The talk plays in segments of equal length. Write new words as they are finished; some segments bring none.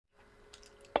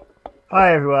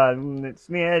Hi everyone, it's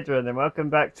me Adrian and welcome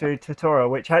back to tutorial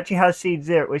which actually has seed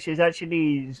zero, which is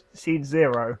actually seed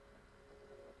zero.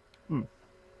 Hmm,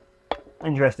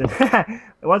 interesting.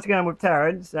 Once again I'm with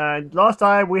Terrence, and last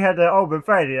time we had an open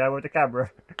failure with the camera.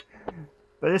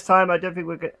 But this time I don't think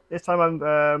we're good. This time I'm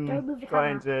Don't move the got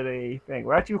camera. into the thing.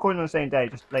 We're actually recording on the same day,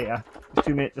 just later. Just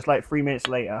 2 minutes, just like 3 minutes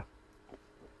later.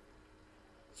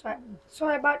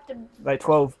 Sorry about the. Like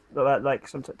 12, like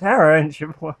some Terrence,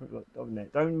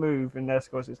 don't move unless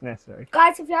of course it's necessary.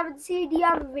 Guys, if you haven't seen the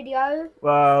other video,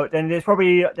 Well, then there's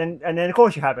probably then of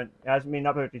course you haven't. It hasn't been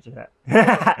uploaded yet.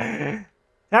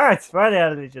 Alright, where the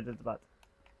hell did you do that?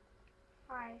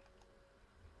 hi.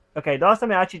 Okay, last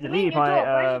time I actually You mean deleted your dog?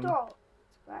 Where's my your dog?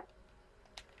 Right.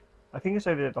 I think it's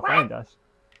over there What? behind us.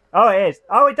 Oh, it is.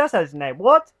 Oh, it does have his name.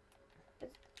 What?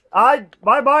 My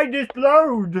mind is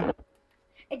blown.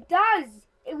 It does.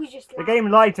 It was just The lag. game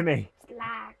lied to me. It's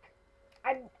lag.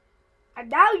 And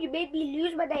now you made me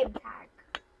lose my name tag.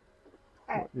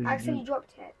 I actually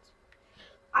dropped it.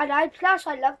 And I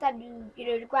love that new,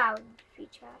 the ground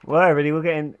feature. Well, everybody,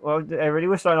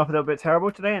 we're starting off a little bit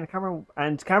terrible today, and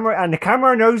the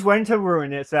camera knows when to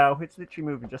ruin itself. It's literally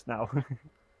moving just now. Did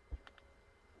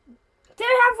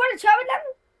I have fun showing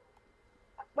them?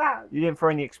 Wow. You didn't throw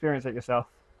any experience at yourself.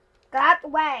 Get out the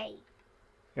way.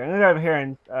 Okay, I'm gonna go over here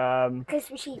and Kiss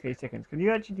me sheep. okay, chickens. Can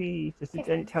you actually does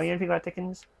it tell you anything about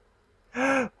chickens?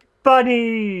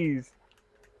 Bunnies!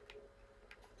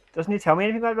 Doesn't it tell me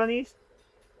anything about bunnies?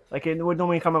 Like it would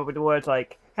normally come up with the words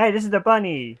like, "Hey, this is a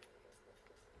bunny."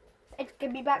 It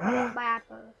can be back with my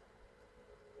apple.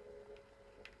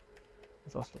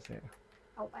 It's also here.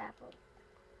 Oh, my apple.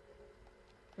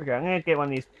 Okay, I'm gonna get one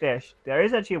of these fish. There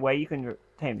is actually a way you can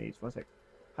tame these. One sec.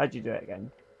 How'd you do it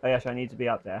again? Oh yes, I need to be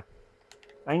up there.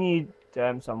 I need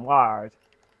some wires.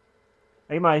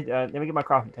 Let me get my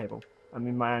crafting table. I'm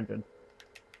in my engine.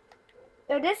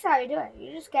 No, this is how you do it.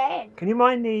 You just get in. Can you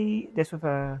mine this with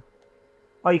a?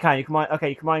 Oh, you can. You can mine. Okay,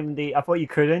 you can mine the. I thought you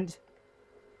couldn't.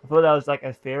 I thought that was like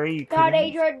a theory. You God, couldn't.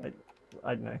 Adrian.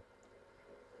 I don't know.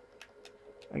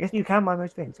 I guess you can mine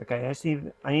most things. Okay, let's see.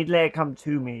 I need to let it come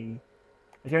to me.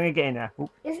 I'm gonna get in there.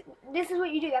 Oop. This is what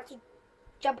you do. You have to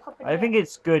jump up in I here. think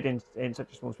it's good in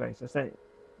such a small space.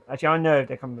 Actually, I know if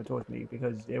they're coming towards me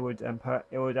because it would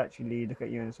actually look at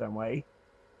you in a certain way.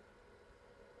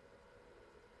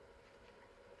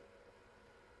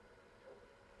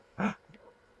 Oh,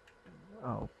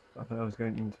 I thought that was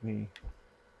going into me.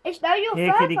 It's now you're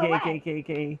Here, further kitty, away. kitty, kitty,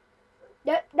 kitty.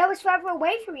 That was further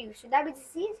away from you, so that means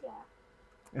it's easier.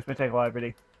 It's gonna take a while,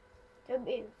 really. Don't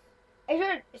move.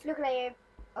 Adrian, it's looking at you.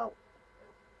 Oh.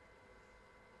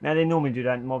 Now they normally do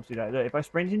that, and mobs do that. Look, if I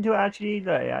sprint into it,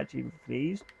 look, it actually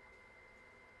flees.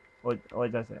 Or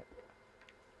does it?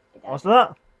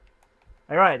 Ocelot?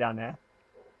 I write it down there.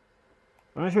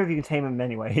 I'm not sure if you can tame them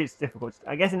anyway. It's difficult.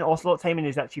 I guess an ocelot taming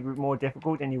is actually more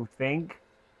difficult than you would think.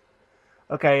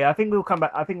 Okay, I think we'll come back.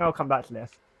 I think I'll come back to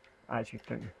this. Actually,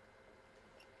 don't.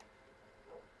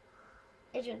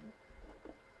 Adrian.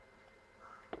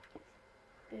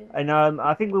 And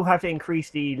I think we'll have to increase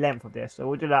the length of this, so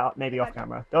we'll do that maybe off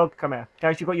camera. Dog, come here.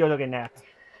 Terrence, you got your dog in there.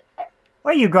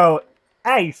 Where you go,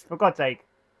 Ace? For God's sake,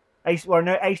 Ace. Well,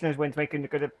 no, Ace knows when to make a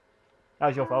good. That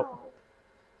was your fault.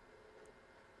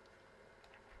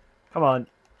 Come on,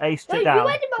 Ace, sit down. You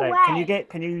went in my way.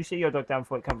 Can you see your dog down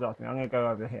before it comes after me? I'm gonna go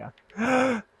over here.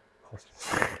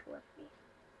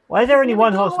 Why is there only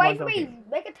one horse? Away from me.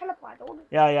 Make a teleport.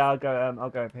 Yeah, I'll go. I'll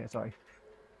go over here. Sorry,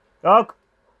 dog.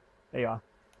 There you are.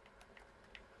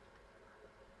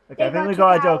 Okay, I think we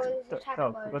got a dog.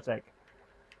 Dog, for God's sake.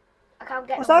 I can't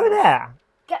get. What's over there?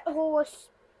 Get the horse.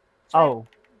 Oh.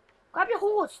 Grab your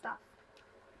horse stuff.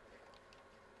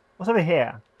 What's over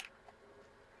here?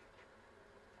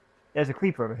 There's a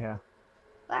creeper over here.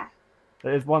 Where?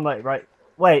 There's one like right.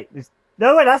 Wait,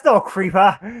 no wait, that's not a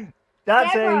creeper.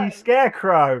 That's a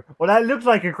scarecrow. Well, that looks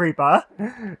like a creeper.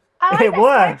 It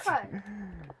works. I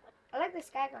like the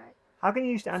scarecrow. How can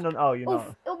you stand on? Oh, you're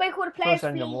not. It'll make all the players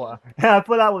stand on water. Yeah, I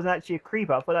thought that was actually a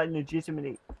creeper. I thought that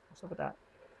legitimately. What's up with that?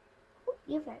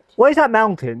 What is that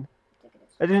mountain?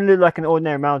 It doesn't look like an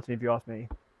ordinary mountain, if you ask me.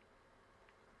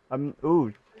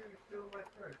 Ooh.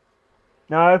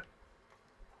 No.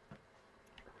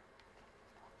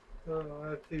 Oh, I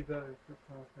have two bows.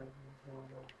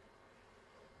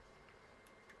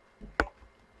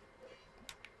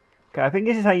 Okay, I think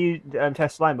this is how you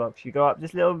test slime box. You go up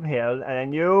this little hill and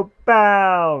then you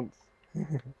bounce.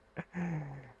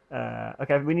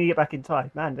 Okay, we need to get back in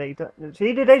time. Man,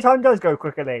 see, the daytime does go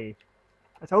quickly.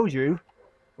 I told you.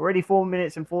 We're already 4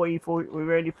 minutes and 44. We're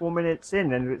already 4 minutes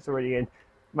in, and it's already in.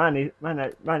 Man,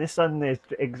 this sun is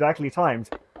exactly timed.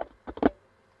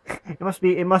 It must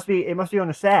be on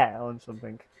a set on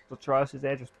something. The Trials is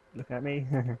there just looking at me.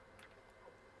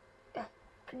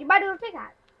 Can you buy a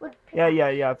pickaxe?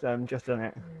 Yeah, I've just done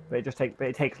it. But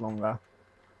it takes longer.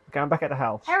 Okay, I'm back at the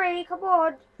house. Harry, come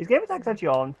on. Is game attack actually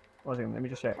on? One second, let me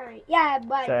just check. Harry. Yeah,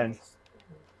 but Settings.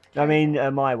 I mean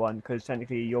my one, because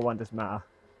technically your one doesn't matter.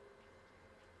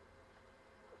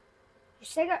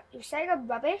 you're saying I'm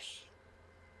rubbish?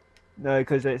 No,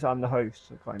 because I'm the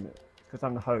host, kind of. Because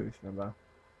I'm the host, remember?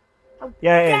 Oh,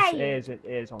 Yeah, dang. it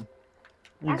is on.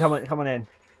 You can come on in.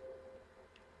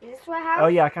 Is this my house? Oh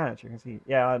yeah, I can actually. I can see.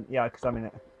 Yeah, because I'm in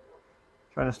it.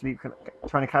 Trying to sleep,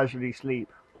 trying to casually sleep.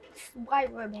 This is my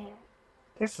room here.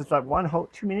 This is like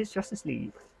 2 minutes just to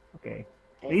sleep. Okay.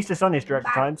 At least the sun is direct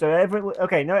at time, so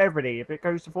not everybody. If it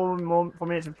goes to 4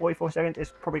 minutes and 44 seconds,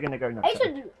 it's probably going to go nuts.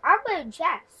 I'm wearing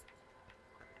chest.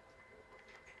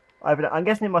 I'm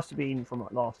guessing it must have been from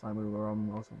last time we were on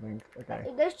or something. Okay.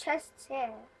 There's chests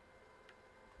here.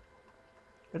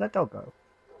 Where'd that dog go?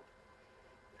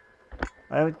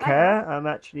 I don't care. I'm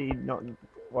actually not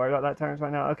worried about that, Terrence,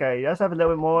 right now. Okay, let's have a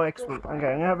little bit more explore. Okay, I'm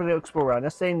gonna have a little explore around.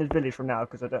 Let's stay in the village from now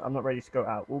because I'm not ready to go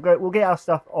out. We'll get our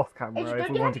stuff off camera if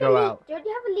we want to go out. Don't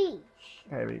you have a leash?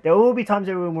 Okay, there will be times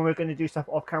when we're going to do stuff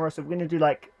off camera, so we're going to do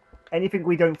like anything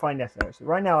we don't find necessary. So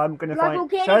right now, I'm going to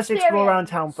find. So let's explore around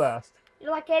town first. You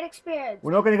like an experience.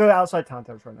 We're not going to go outside town,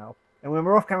 Terrence, right now. And when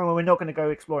we're off camera, we're not going to go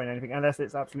exploring anything unless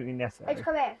it's absolutely necessary.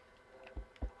 Come here.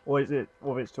 Or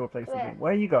it's to a place.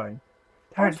 Where are you going?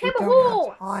 Terrence, we tame a don't horse.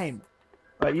 have time.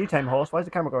 Right, you tame a horse. Why is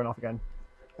the camera going off again?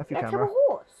 F your camera. Tame a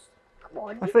horse. Come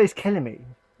on. I feel he's killing me.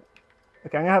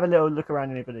 Okay, I'm gonna have a little look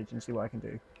around in the village and see what I can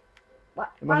do.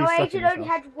 My agent only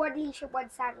had one leash and one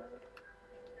saddle.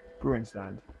 Brewing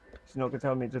stand. She's not gonna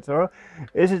tell me tutorial.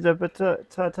 This is the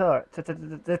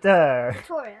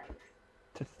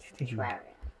Tutorial.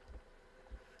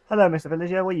 Hello, Mr.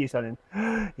 Villager. What are you selling?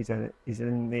 He's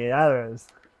selling the arrows.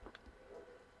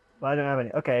 But I don't have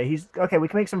any. Okay, okay. We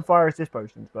can make some fire resist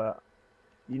potions, but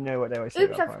you know what they always say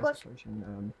about fire resist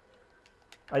potion.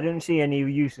 I don't see any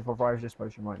use for fire resist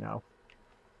potion right now.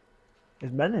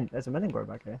 There's a melon grow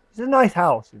back here. It's a nice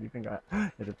house if you think that.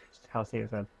 There's a house here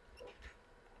as well.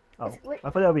 Oh, I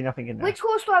thought there would be nothing in there. Which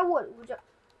horse do I want?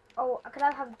 Can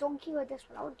I have a donkey or this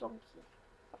one? I want donkey.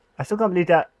 I still can't believe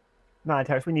that. Man,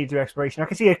 Terrace, we need to do exploration. I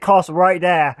can see a castle right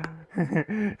there.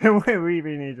 We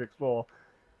really need to explore.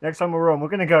 Next time we're on, we're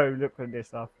going to go look at this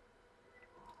stuff.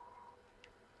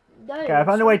 No, okay, I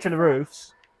found a way to the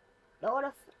roofs.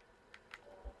 Love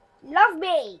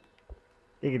me!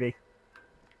 Giggity.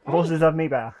 The horses love me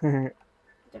better. I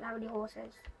don't have any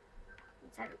horses.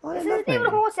 Oh, this isn't even a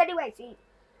horse anyway, see?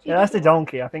 Yeah, that's the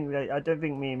donkey. I don't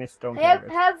think me and Mr. Donkey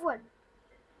have one.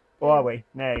 Or are we?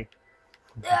 Nay.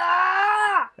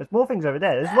 Ah! There's more things over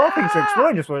there. There's more things to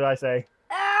explore, just what I say.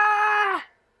 Ah!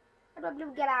 I don't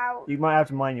want to get out. You might have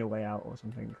to mine your way out or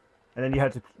something. And then you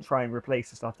have to try and replace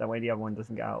the stuff, that way the other one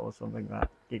doesn't get out or something like that.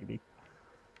 Giggity.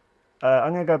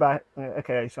 I'm going to go back.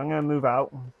 Okay, so I'm going to move out.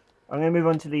 I'm going to move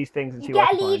on to these things and see what I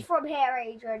can find. You get a lead from here,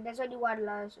 Adrian. There's only one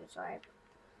low, so sorry.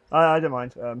 I don't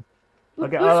mind.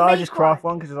 I'll just craft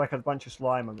one because there's like a bunch of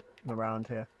slime around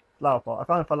here. Flower pot. I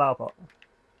found a flower pot.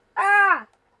 Ah!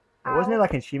 Wasn't it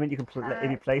like an achievement? You can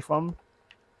if you place one,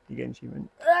 you get an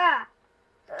achievement.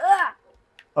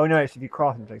 Oh no, it's if you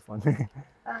craft and place one.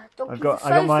 I got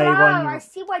my one. I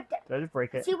see why. Did I just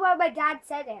break it? I see why my dad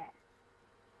said it.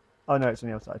 Oh no, it's on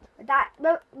the other side.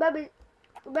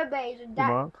 Remember, Adrian,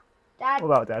 Dad. What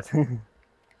about Dad?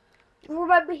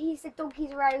 Remember, he said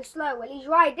donkeys are very slow. Well, he's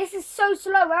right. This is so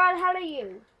slow. Where the hell are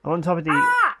you? I'm on top of the.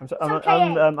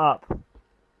 I'm up.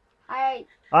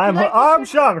 I'm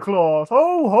Santa Claus.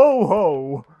 Ho ho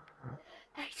ho.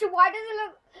 So why does it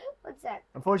look? What's that?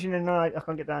 Unfortunately, no, I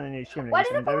can't get down in these chimneys. Why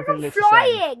does it look like I'm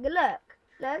flying? Look.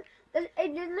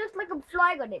 It looks like I'm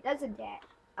flying on it, doesn't it?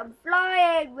 I'm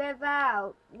flying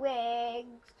without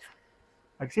wings.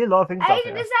 I can see a lot of things up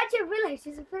here. This is actually a village.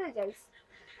 It's a village.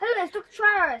 Hello, it's Dr.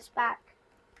 Trios back.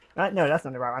 No, that's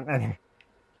not the right one.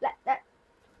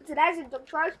 So that's in Dr.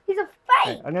 Trios. He's a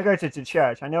fake. I'm gonna go to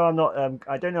church. I know I'm not.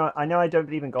 I don't know. I know I don't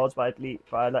believe in gods, but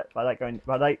I like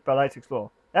to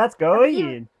explore. Let's go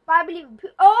in. I believe in.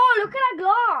 Oh, look at that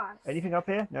glass. Anything up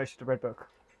here? No, it's just a red book.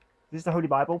 This is the Holy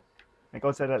Bible. And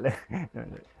God said,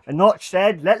 and not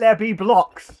said, let there be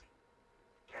blocks.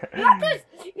 You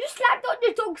slapped on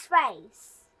your dog's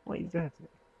face. What are you doing?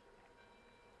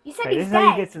 You said this he's is dead.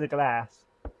 how you get to the glass.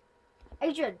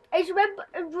 Adrian,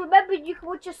 remember you can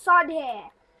watch your son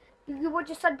here. You can watch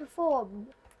your son perform.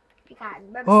 You can.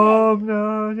 Remember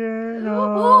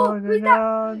who's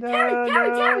that?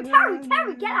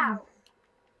 Terry, get out.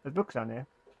 There's books down here.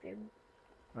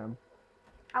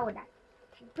 I want that.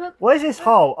 What is this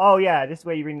hole? Oh yeah, this is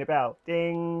where you ring the bell.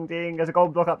 Ding, ding. There's a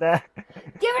gold block up there. Give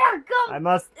it a go. I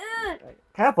must.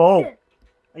 Careful.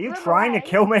 Are you Move trying to away.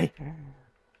 kill me?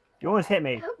 You almost hit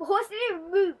me. Horse didn't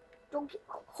even move. Don't get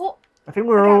hot. I think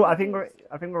we're Okay, all. I'm I think we're.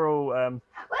 I think we're all.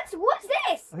 What's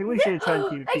this? I think we should turn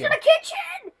PvP. It's in the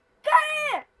kitchen. Go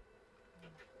here.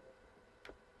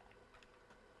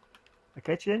 The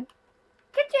kitchen.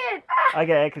 Kitchen. Ah. I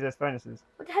get it because there's furnaces.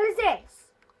 What the hell is this?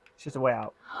 It's just a way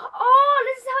out. Oh,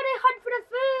 this is how they hunt for the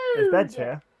food. There's beds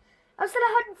here. I'm still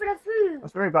hunting for the food.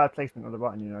 That's very bad placement of the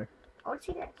button, you know. I want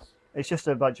to see this. It's just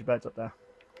a bunch of beds up there.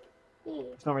 Yeah.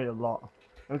 It's not really a lot.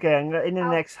 Okay, and in the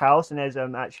Oh. next house, and there's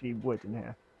actually wood in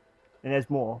here, and there's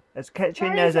more. There's a kitchen.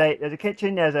 Where There's is a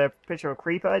kitchen. There's a picture of a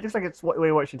creeper. It looks like it's what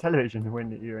we're watching television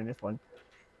when you're in this one.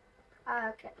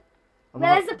 Okay. I'm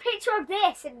Well, not- there's a picture of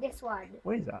this in this one.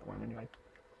 What is that one anyway?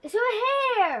 It's over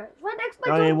here. It's right next to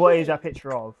my I mean, what donkey. is that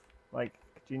picture of? Like,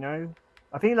 do you know?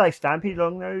 I think like Stampede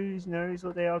Longnose knows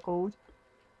what they are called.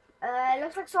 It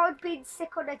looks like someone's been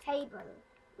sick on the table.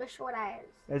 Not sure what that is.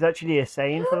 There's actually a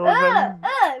saying for all of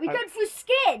them. We going through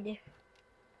skin.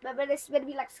 Remember, this is going to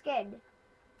be like skin.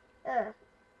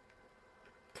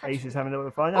 Ace is having a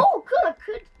little fun. Oh, good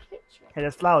picture. Okay,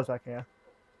 there's flowers back here.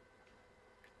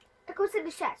 It goes in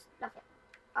the chest. Nothing.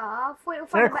 I thought it was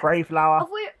Is there a cray flower? My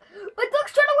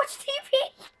dog's trying to watch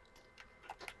TV.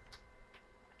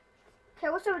 Okay,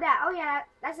 what's over there? Oh yeah,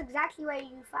 that's exactly where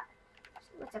you found.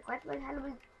 What's the question? Where the hell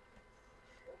was?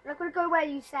 I'm not gonna go where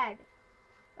you said.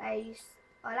 Where you?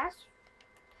 Oh, that's.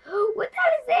 What the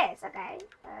hell is this? Okay.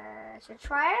 Should I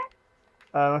try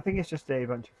it? I think it's just a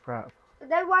bunch of crap.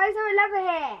 Then why is there a lever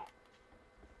here?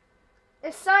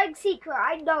 There's something secret.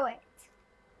 I know it.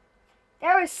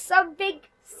 There is something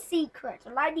secret,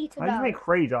 and I need to How do you know. make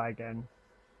cray dye again?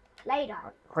 Later.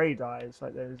 Cray dye. It's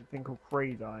like there's a thing called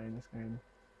cray dye in this game.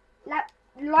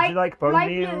 Is Like it like bone light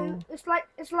meal? blue.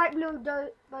 It's like blue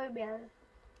bone meal.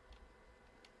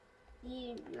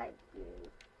 You like blue.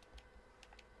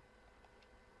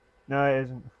 No, it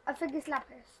isn't. I think it's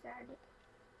lapis then.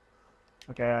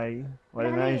 Okay, well,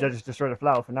 then Really? I just destroyed a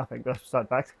flower for nothing. That's beside the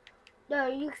fact. No,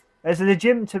 you. There's a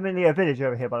legitimately a village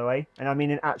over here, by the way, and I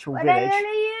mean an actual What the hell village.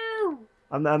 are you?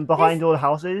 I'm behind This- all the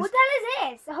houses. What the hell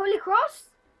is this? The Holy Cross?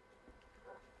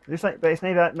 Looks like, but it's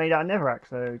made out of netherrack,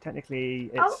 so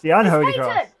technically it's Oh, the unholy it's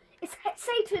cross. Satan. It's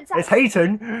Satan's. It's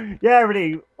Hayton. Yeah,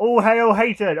 really. All hail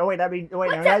Hayton. Oh wait, that mean wait, What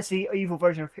no, the- that's the evil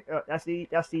version of that's the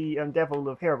devil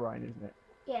of Herobrine, isn't it?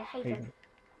 Yeah, Hayton.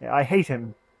 Yeah, I hate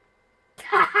him.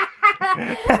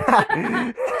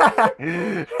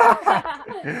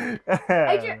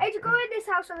 Adrian, go in this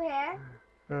house over here.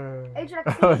 Adrian, I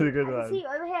That can was see a you. good I can one. see you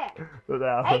over here. Look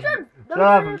there. Adrian, no, Shut no, up, no,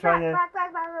 I'm no, trying to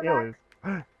back. deal with.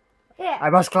 Here. I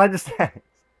must climb the stairs.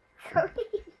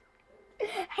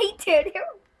 Hayton.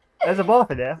 There's a bath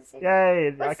in there. What's- Yay!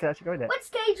 I what's- can actually go in there. What's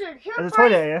Adrian? There's a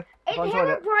toilet here. And One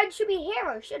toilet. Herobrine should be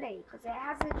hero, shouldn't he? Because it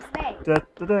has his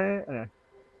name. I know.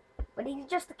 But he's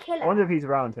just a killer. I wonder if he's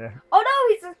around here. Oh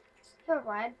no, he's a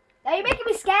Herobrine. Now you're making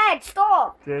me scared.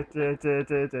 Stop. Why Where the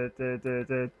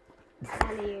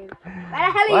hell are you? Where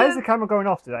the hell are is the you? camera going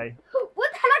off today?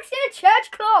 What the hell? I see a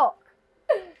church clock.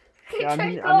 Yeah, Church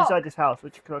I'm clock. inside this house.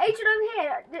 Which clock? Adrian, over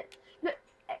here. Look,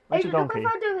 Where's Adrian, the look what donkey? I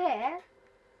found over here.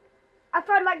 I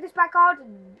found like this back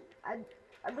garden.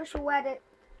 I'm not sure where the.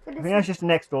 I think that's just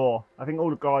next door. I think all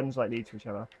the gardens like lead to each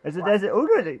other. There's oh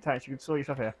good, thanks. You can store your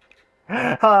stuff here.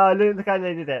 Ah, look how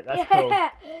they did it. That's cool. Yeah,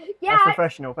 That's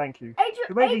professional. Thank you. Adrian.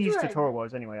 Who made these Adrian. tutorial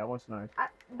worlds anyway? I want to know.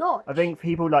 Not. I think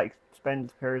people like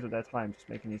spend periods of their time just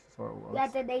making these tutorial worlds. Yeah,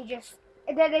 then they just.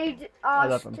 And then they I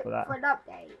love asked them for that. an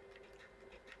update.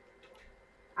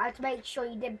 I had to make sure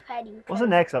you didn't pay any. What's the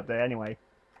next update anyway?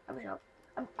 I'm not sure.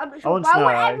 I'm not I sure. want But I snow.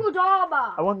 want emerald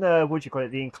armor. I want the what do you call it?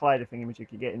 The inclider thing which you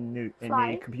can get in the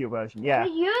Fly? computer version. Yeah, For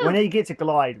you. when you get to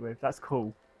glide with, that's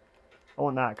cool. I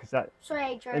want that because that. Sorry,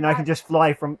 Adrian. And I can just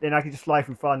fly from. Then I can just fly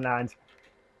from Funland.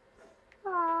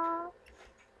 Aw.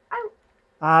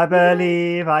 I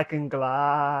believe I can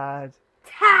glide.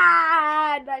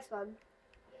 Ha! Nice one.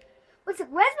 What's it?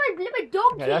 Where's my little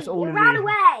donkey? Okay, that's all it of ran the-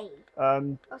 away.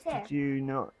 Um, I was here. did you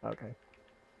not? Okay.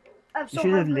 I'm You so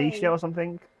should have hungry. leashed it or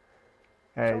something.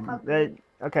 Okay, hungry.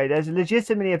 okay, there's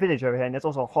legitimately a village over here, and there's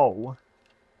also a hole.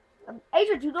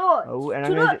 Adrian, do not. Oh, and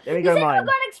do I'm gonna, not. let me You go said you were mine.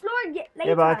 going exploring it later.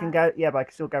 Yeah, but I can go. Yeah, but I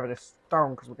can still gather this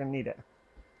stone because we're gonna need it.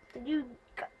 Did you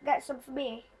get some for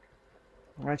me?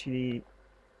 Actually,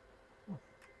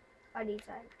 I need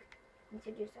some. You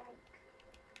said you sang.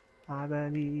 I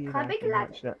believe Can I I make can a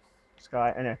ladder? reach that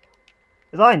sky. I know.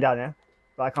 There's iron down there,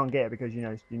 but I can't get it because you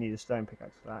know you need a stone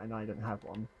pickaxe for that, and I don't have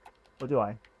one. Or do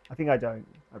I? I think I don't.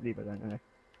 I believe I don't. I know.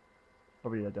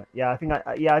 Probably I don't. Yeah, I think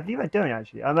yeah, I think I don't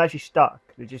actually. I'm actually stuck.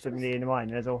 There's just something in mine.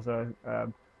 There's also let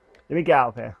me get out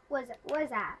of here. What is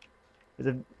that?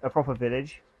 There's a proper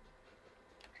village.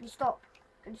 Can you stop?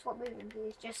 Can you stop moving,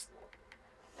 please? Just.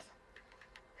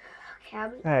 Okay,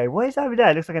 Hey, what is over there?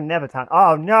 It looks like a nether town.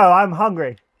 Oh no, I'm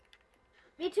hungry.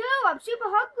 me too. I'm super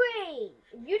hungry.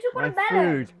 You took one of My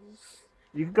melons. food.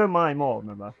 You can go mine more,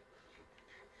 remember?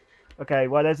 Okay,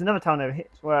 well, there's another town over here.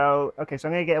 Well, okay, so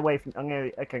I'm gonna get away from.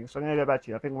 Okay, so I'm gonna go back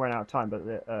to you. I think we're running out of time, but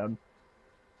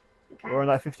we're on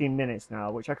like 15 minutes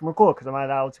now, which I can record because I'm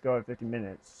allowed to go over 15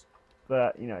 minutes.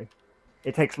 But you know,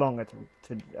 it takes longer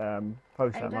to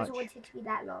post I that much. don't want it to be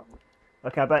that long.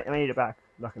 Okay, I made it back,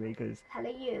 luckily, because Hello,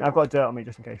 you. I've got dirt on me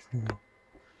just in case.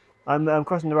 I'm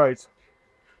crossing the roads.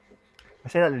 I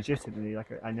say that legitimately,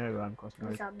 like I know I'm crossing the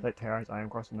roads. Like Terrence, I am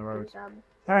crossing the roads.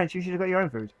 Terrence, you should have got your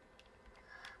own food.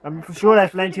 I'm sure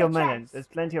there's plenty of melons. There's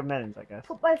plenty of melons, I guess.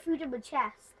 Put my food in my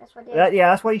chest. That's what I did.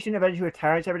 Yeah, that's why you shouldn't have entered with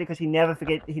Terrence everybody, because he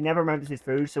never remembers his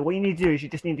food. So what you need to do is you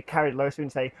just need to carry the lowest food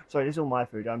and say, sorry, this is all my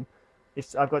food. I've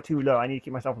got too low. I need to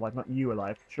keep myself alive, not you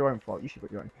alive. It's your own fault. You should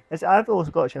put your own. I've also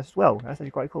got a chest as well. That's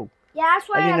actually quite cool. Yeah, that's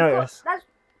why I didn't notice. That's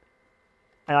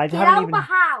And I get haven't out even. my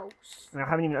house. I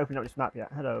haven't even opened up this map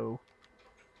yet. Hello.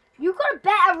 You got a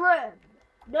better room.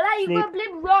 No, that you got a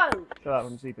blim road. Shut up,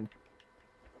 I'm sleeping.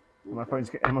 My phone's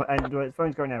the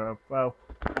phone's going error. Well,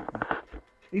 at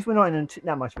least we're not in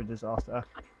that much of a disaster.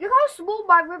 Look how small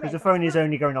my room is. Because the phone is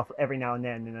only going off every now and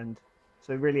then, and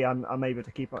so really I'm able to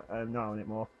keep an eye on it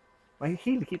more. My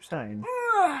healer keeps saying.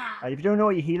 If you don't know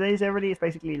what your healer is, everybody, it's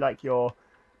basically like your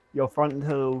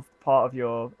frontal part of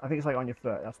your. I think it's like on your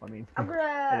foot. That's what I mean. I'm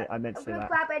gonna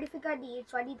grab anything I need.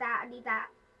 So I need that.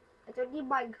 I don't need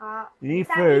minecart. You need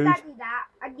food. I need that.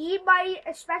 I need my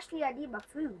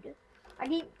food. I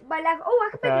need my level. Oh,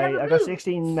 I can make level I boots. got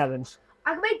 16 melons.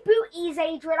 I can make booties,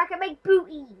 Adrian. I can make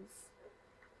booties.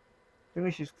 I think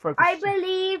we should focus. I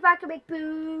believe I can make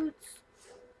boots.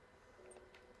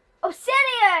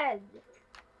 Obsidian!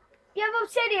 You have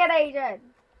obsidian, Adrian.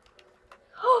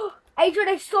 Adrian,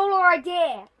 they stole our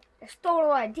idea.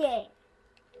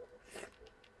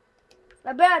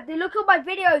 Remember, they look at my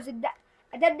videos and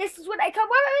then this is what they come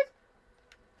with.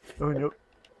 Oh no.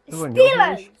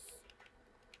 Steelers.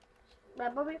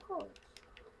 Remember what it's called?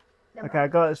 Okay, I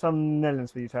got some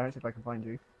melons for you, Terrence, if I can find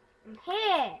you. I'm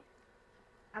here.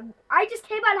 I just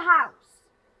came out of the house.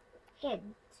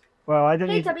 Hint. Well, I don't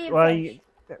Hint, need. I'm being Well, fish.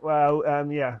 yeah. Well,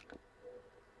 yeah.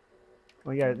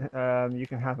 You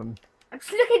can have them. I'm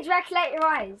just looking directly at your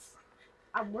eyes.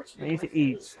 I'm watching. I need to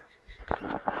eat.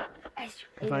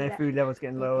 My food level's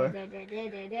getting lower.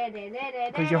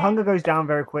 Because your hunger goes down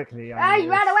very quickly. You ran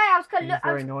away. I was gonna look. It's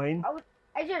very annoying.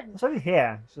 Adrian. It's over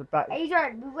here. It's back.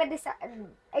 Adrian, we win this.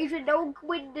 Adrian, no one can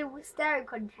win the staring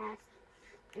contest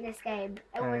in this game.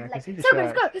 Everyone's like,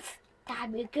 "Somebody's good."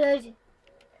 Damn, you're good.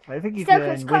 I think you can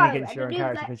win against your own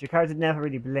character like, because your character never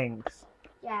really blinks.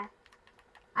 Yeah.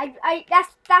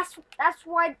 That's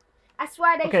why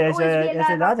they Okay, should always be there's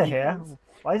a ladder here.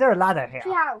 Why is there a ladder here?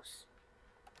 Tree house.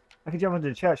 I can jump onto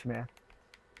the church from here.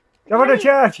 Jump onto the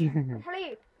church!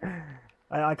 Hello.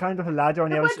 I climbed up a ladder on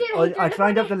the other side. I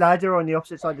climbed up the ladder on the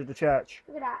opposite side of the church.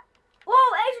 Look at that.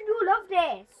 Oh, Adrian, you love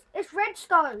this. It's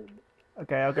redstone.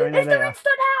 Okay, I'll go in there It's later. the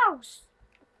redstone house.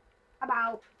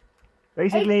 About.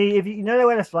 Basically, if you know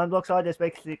where the slime blocks are, there's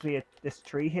basically this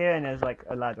tree here, and there's like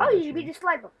a ladder. Oh, you mean the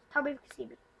slime block? Tell me if you can see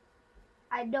me.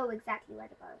 I know exactly where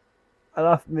to go. I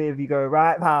love me if you go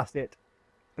right past it.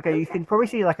 Okay, you can probably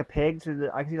see like a pig.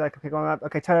 I can see like a pig on the map.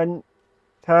 Okay, turn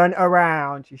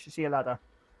around. You should see a ladder.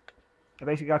 So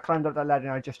basically, I climbed up that ladder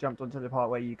and I just jumped onto the part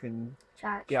where you can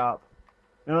get up.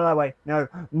 No, not that way.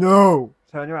 No.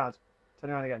 Turn around. Turn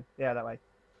around again. Yeah, that way.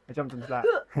 I jumped onto that.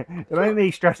 Don't make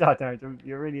me stress out there.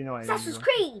 You're really annoying. Assassin's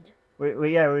Creed.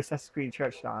 We're Assassin's Creed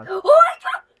church style. Oh, I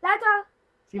jumped. Ladder.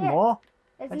 See more?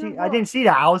 I didn't see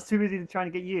that. I was too busy trying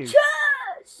to get you. Church.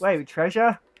 Wait,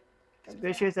 treasure?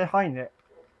 Suspicious, they're hiding it.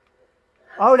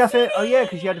 Oh, that's it. Oh, yeah,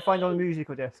 because you had to find all the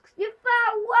musical discs. You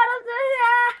found one of the.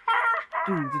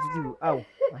 Oh,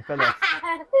 I fell off.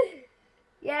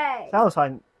 Yay. That was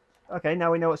fine. Okay,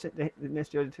 now we know what's the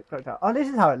mystery clock tower. Oh, this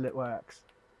is how it works.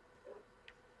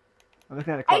 I'm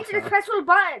looking at the clock tower. Press all the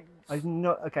buttons.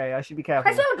 Okay, I should be careful.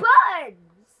 Press all the buttons.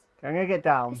 Okay, I'm going to get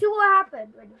down. See what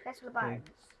happened when you press all the buttons.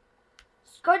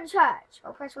 Just go to church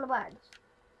or press all the buttons.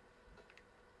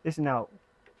 Listen now.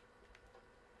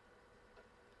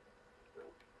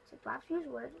 So perhaps use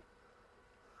wood.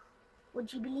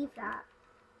 Would you believe that?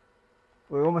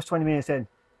 We're almost 20 minutes in.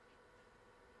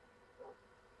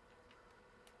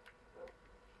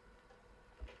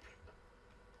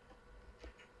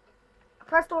 I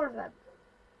pressed all of them.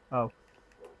 Oh.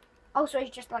 Oh, so it's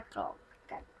just like clock.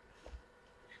 Okay.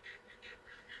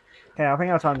 Okay, I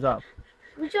think our time's up.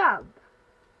 Good job.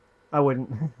 I wouldn't.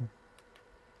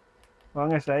 Well, I'm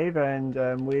gonna save, and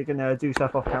we're gonna do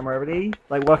stuff off camera already.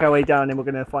 Like work our way down, and we're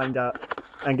gonna find out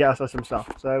and get ourselves some stuff.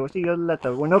 So we'll see you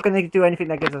later. We're not gonna do anything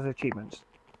that gives us achievements.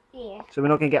 Yeah. So we're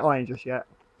not gonna get iron just yet.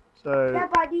 So Yeah,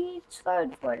 but I need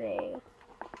stone for it.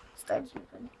 Stone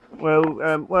something. well,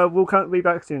 we'll be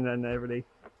back soon then, everybody.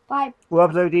 Bye. We'll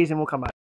upload these and we'll come back.